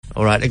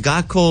All right, a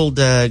guy called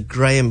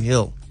Graham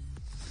Hill.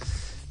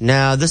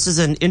 Now, this is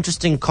an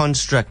interesting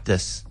construct,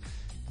 this.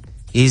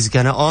 He's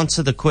going to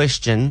answer the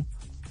question,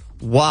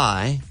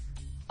 why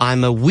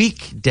I'm a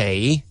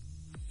weekday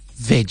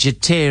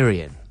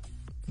vegetarian.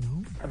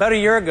 About a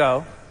year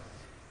ago,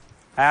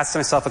 I asked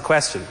myself a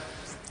question.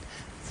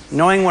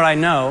 Knowing what I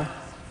know,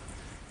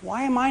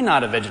 why am I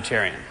not a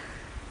vegetarian?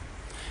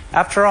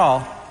 After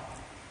all,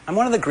 I'm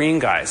one of the green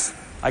guys.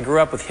 I grew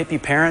up with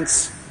hippie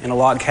parents in a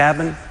log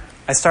cabin.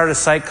 I started a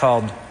site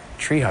called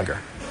Tree Hugger.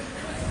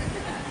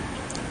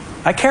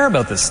 I care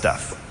about this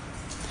stuff.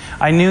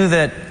 I knew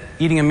that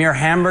eating a mere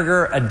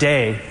hamburger a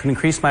day could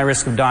increase my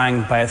risk of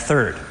dying by a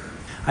third.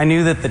 I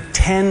knew that the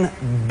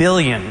 10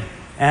 billion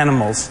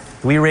animals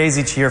we raise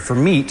each year for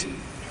meat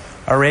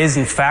are raised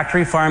in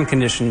factory farm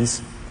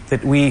conditions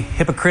that we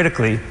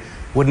hypocritically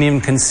wouldn't even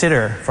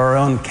consider for our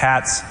own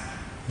cats,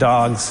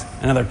 dogs,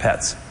 and other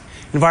pets.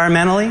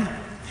 Environmentally,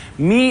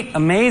 meat,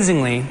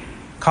 amazingly,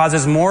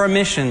 causes more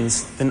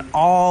emissions than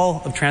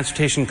all of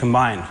transportation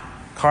combined.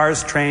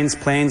 Cars, trains,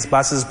 planes,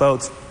 buses,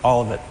 boats,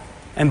 all of it.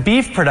 And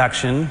beef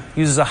production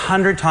uses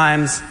 100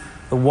 times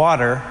the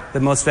water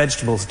that most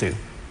vegetables do.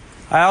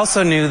 I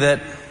also knew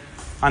that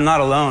I'm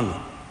not alone.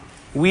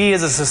 We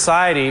as a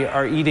society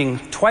are eating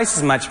twice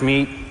as much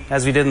meat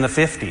as we did in the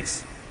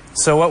 50s.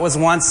 So what was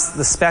once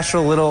the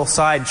special little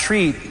side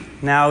treat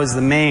now is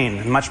the main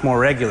and much more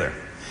regular.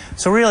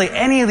 So really,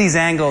 any of these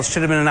angles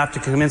should have been enough to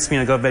convince me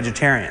to go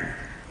vegetarian.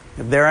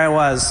 But there I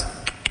was,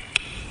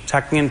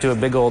 tucking into a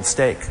big old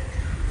steak.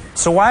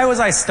 So why was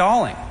I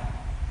stalling?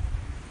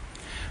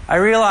 I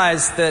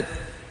realized that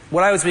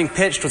what I was being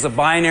pitched was a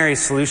binary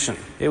solution.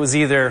 It was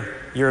either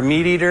you're a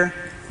meat eater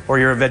or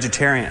you're a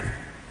vegetarian.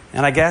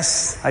 And I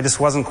guess I just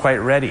wasn't quite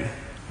ready.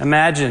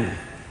 Imagine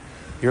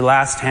your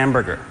last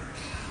hamburger.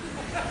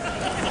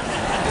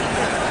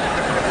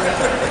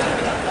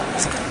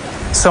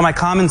 So my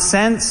common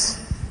sense,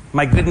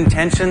 my good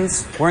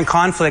intentions were in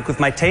conflict with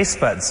my taste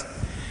buds.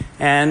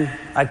 And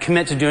I'd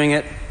commit to doing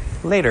it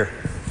later.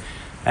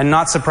 And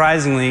not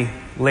surprisingly,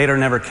 later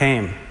never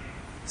came.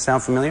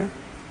 Sound familiar?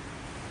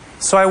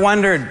 So I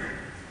wondered,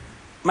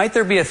 might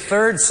there be a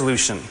third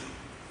solution?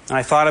 And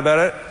I thought about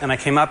it, and I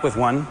came up with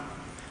one,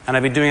 and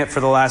I've been doing it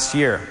for the last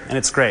year, and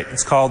it's great.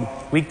 It's called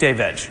Weekday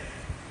Veg.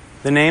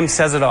 The name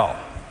says it all.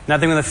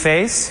 Nothing with a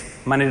face,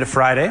 Monday to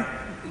Friday.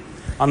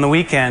 On the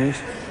weekend,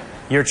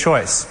 your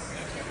choice.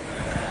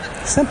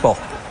 Simple.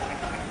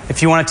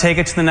 If you want to take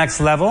it to the next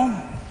level,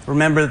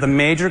 remember the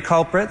major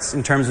culprits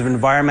in terms of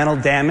environmental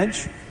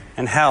damage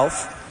and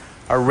health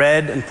are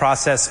red and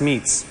processed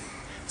meats.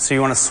 So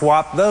you want to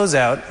swap those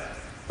out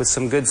with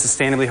some good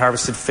sustainably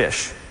harvested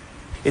fish.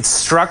 It's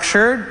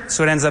structured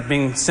so it ends up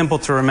being simple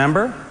to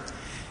remember,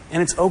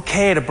 and it's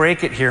okay to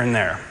break it here and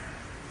there.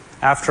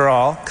 After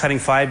all, cutting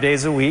 5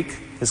 days a week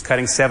is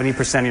cutting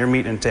 70% of your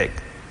meat intake.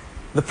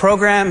 The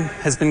program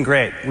has been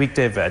great,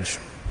 Weekday Veg.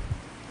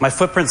 My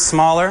footprint's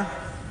smaller,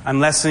 I'm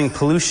lessening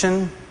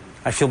pollution,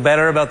 I feel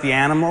better about the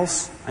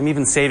animals, I'm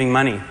even saving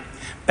money.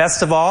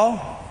 Best of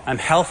all, I'm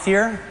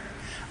healthier,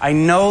 I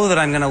know that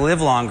I'm going to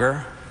live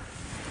longer,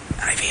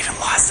 and I've even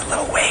lost a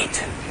little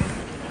weight.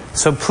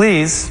 So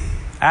please,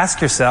 ask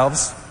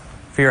yourselves,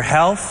 for your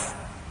health,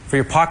 for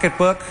your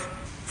pocketbook,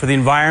 for the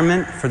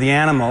environment, for the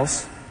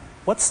animals,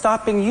 what's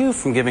stopping you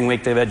from giving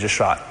Weekday Veg a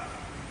shot?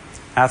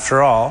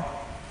 After all,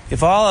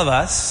 if all of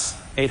us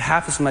ate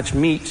half as much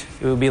meat,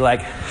 it would be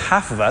like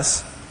half of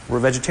us were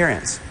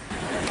vegetarians.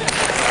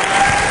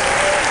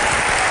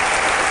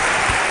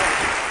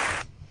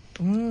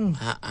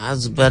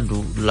 How's about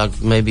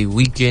like maybe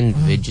weekend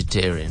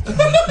vegetarian?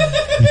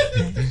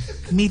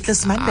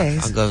 Meatless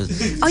Mondays. I'll go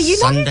Are you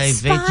Sunday not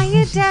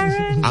inspired,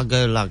 Darren? I'll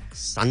go like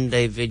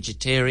Sunday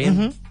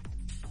vegetarian.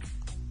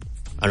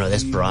 Oh no,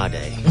 that's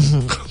Friday.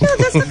 No,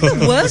 that's not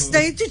the worst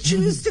day to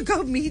choose to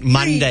go meat-free.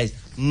 Monday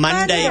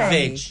Monday.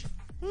 veg.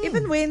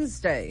 Even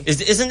Wednesday.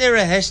 Isn't there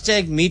a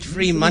hashtag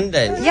meat-free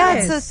Monday? Yes. Yeah,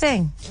 it's a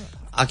thing.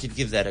 I could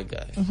give that a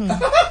go.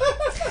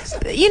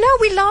 You know,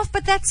 we laugh,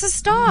 but that's a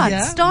start.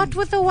 Yeah. Start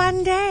with the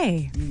one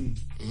day.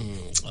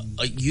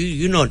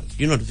 You're not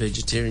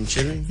vegetarian,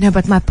 children? No,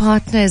 but my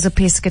partner is a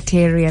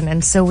pescatarian,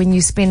 and so when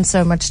you spend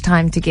so much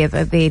time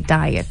together, their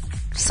diet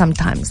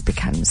sometimes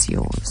becomes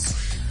yours.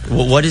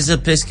 What is a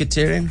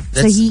pescatarian?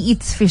 So he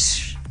eats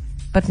fish,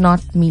 but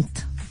not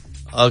meat.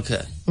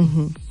 Okay.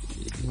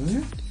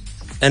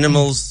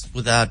 Animals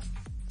without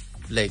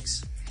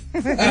legs.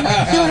 He'll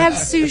have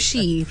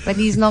sushi, but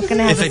he's not going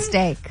to have a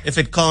steak. If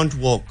it can't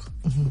walk,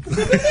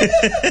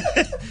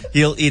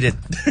 he'll eat it.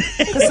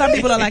 Because some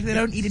people are like, they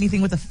don't eat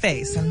anything with a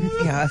face. And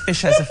yeah, a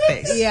fish has a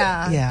face.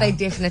 Yeah, they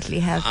definitely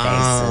have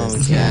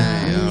faces.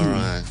 Okay, all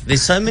right.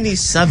 There's so many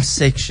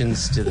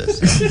subsections to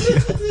this.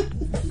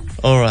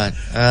 All right.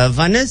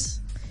 Vanessa?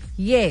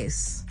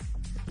 Yes.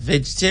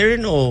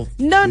 Vegetarian or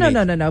No.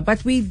 meat?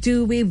 But we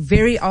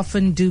very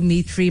often do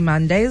meat-free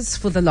Mondays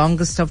for the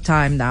longest of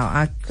time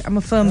now. I'm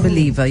a firm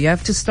believer. You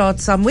have to start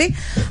somewhere.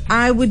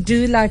 I would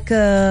do like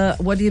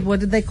what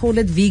did they call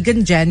it?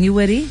 Vegan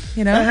January,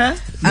 you know?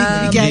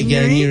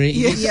 Veganuary.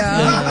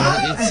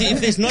 Yeah. See,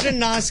 if there's not a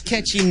nice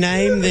catchy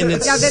name, then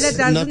it's then it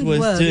doesn't not worth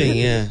work. doing.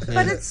 Yeah.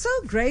 But it's so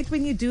great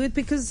when you do it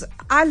because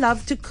I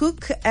love to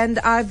cook and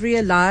I've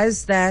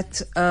realized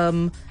that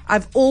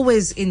I've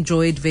always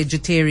enjoyed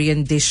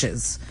vegetarian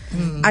dishes.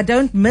 I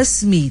don't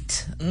miss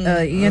meat,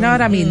 you know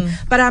what I mean?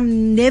 But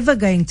I'm never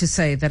going to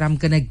say that I'm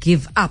going to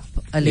give up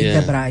a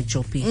lekker braai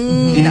choppie.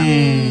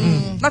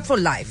 No, not for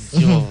life.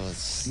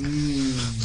 Yours.